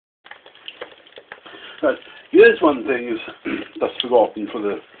Right. Here's one thing is that's forgotten for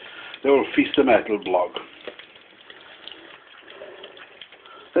the old Feast of Metal blog.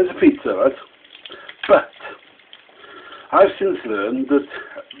 There's a pizza, right? But I've since learned that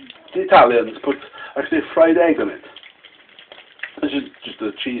the Italians put actually a fried egg on it. This is just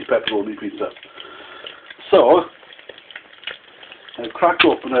a cheese pepperoni pizza. So I cracked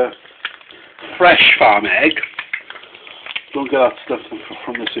open a fresh farm egg. Don't get that stuff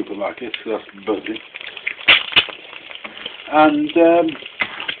from the supermarket, because that's buzzy. And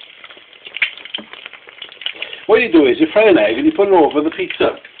what you do is you fry an egg and you put it over the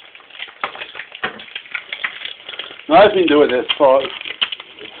pizza. Now I've been doing this for,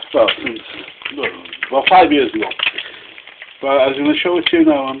 well, since, well, 5 years ago. But I was going to show it to you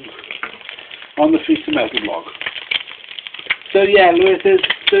now on the Feast of Metal blog. So yellow it is,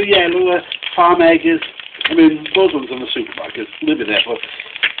 so yellow a farm egg is. I mean, those ones in the supermarket, living there for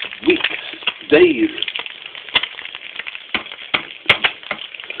weeks, days.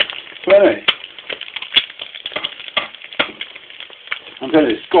 So anyway, I'm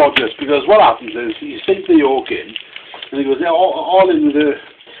telling you, it's gorgeous, because what happens is you sink the yolk in, and it goes all into the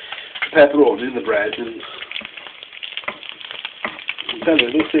pepperoni and the bread, and I'm telling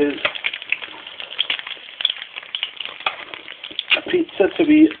you, this is a pizza to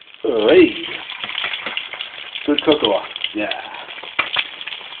be raised. Good cocoa, yeah.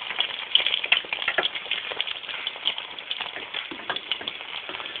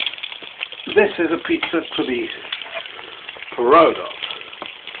 This is a pizza to be proud of.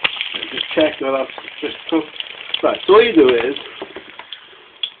 Just check that that's just cooked. Right, so what you do is,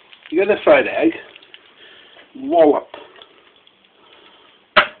 you get a fried egg, wallop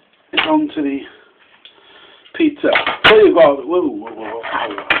it onto the pizza. So you've got,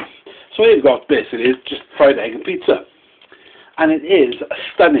 so you've got basically is just fried egg and pizza, and it is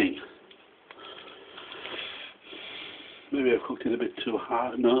stunning. Maybe I've cooked it a bit too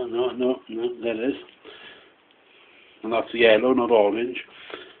hard. No, there it is. And that's yellow, not orange.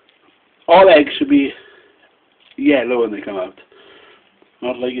 All eggs should be yellow when they come out,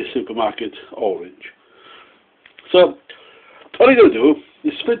 not like your supermarket orange. So all you're going to do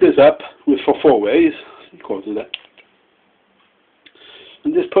is split this up for 4 ways, quarter that.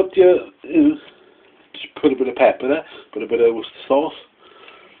 And just put your, just put a bit of pepper there, put a bit of Worcester sauce,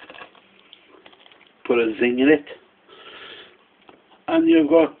 put a zing in it, and you've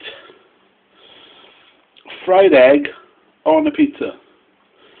got fried egg on a pizza,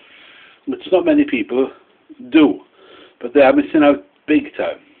 which not many people do, but they are missing out big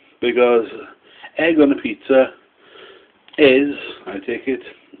time, because egg on a pizza is, I take it,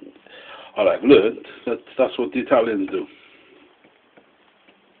 or I've learned, that that's what the Italians do.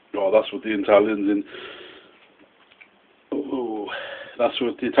 Oh, that's what the Italians that's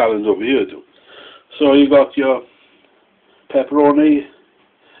what the Italians over here do. So you got your pepperoni,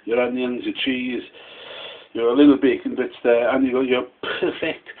 your onions, your cheese, your little bacon bits there, and you got your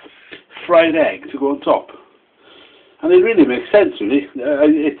perfect fried egg to go on top. And it really makes sense, really.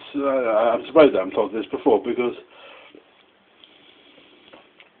 I'm surprised I haven't thought of this before, because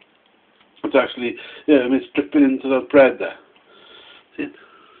it's actually, yeah, I mean, it's dripping into the bread there. See it?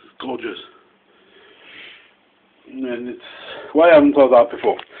 Gorgeous. And it's why I haven't thought of that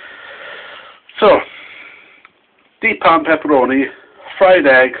before. So, deep pan pepperoni, fried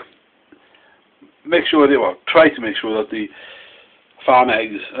egg. Make sure try to make sure that the farm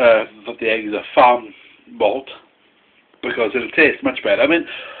eggs, that the eggs are farm malt, because it'll taste much better. I mean,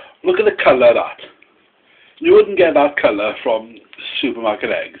 look at the colour of that. You wouldn't get that colour from supermarket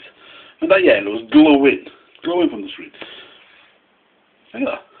eggs. And that yellow is glowing from the street. Look at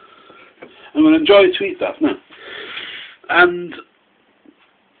that. I'm going to enjoy to eat that now. And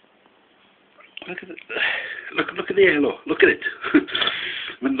look at it. Look at the yellow. Look at it.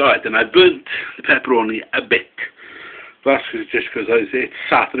 Right, and I burnt the pepperoni a bit. That's just because it's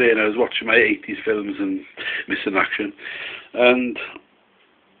Saturday and I was watching my 80s films and missing action. And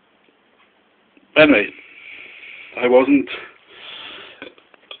anyway, I wasn't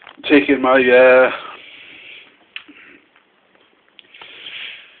taking my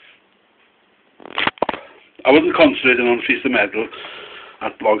I wasn't concentrating on Feast of Metal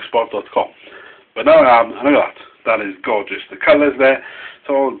at blogspot.com, but now I am, and look at that. That is gorgeous. The colours there, it's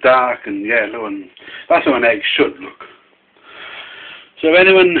all dark and yellow, and that's how an egg should look. So if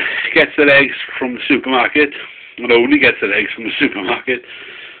anyone gets their eggs from the supermarket, and only gets their eggs from the supermarket,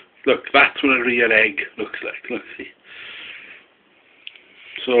 look, that's what a real egg looks like. Look, see.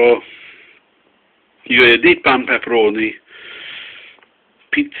 So you got your deep pan pepperoni,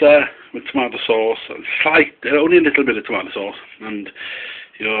 pizza with tomato sauce, and only a little bit of tomato sauce, and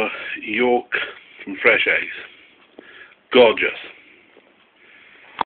your yolk from fresh eggs. Gorgeous.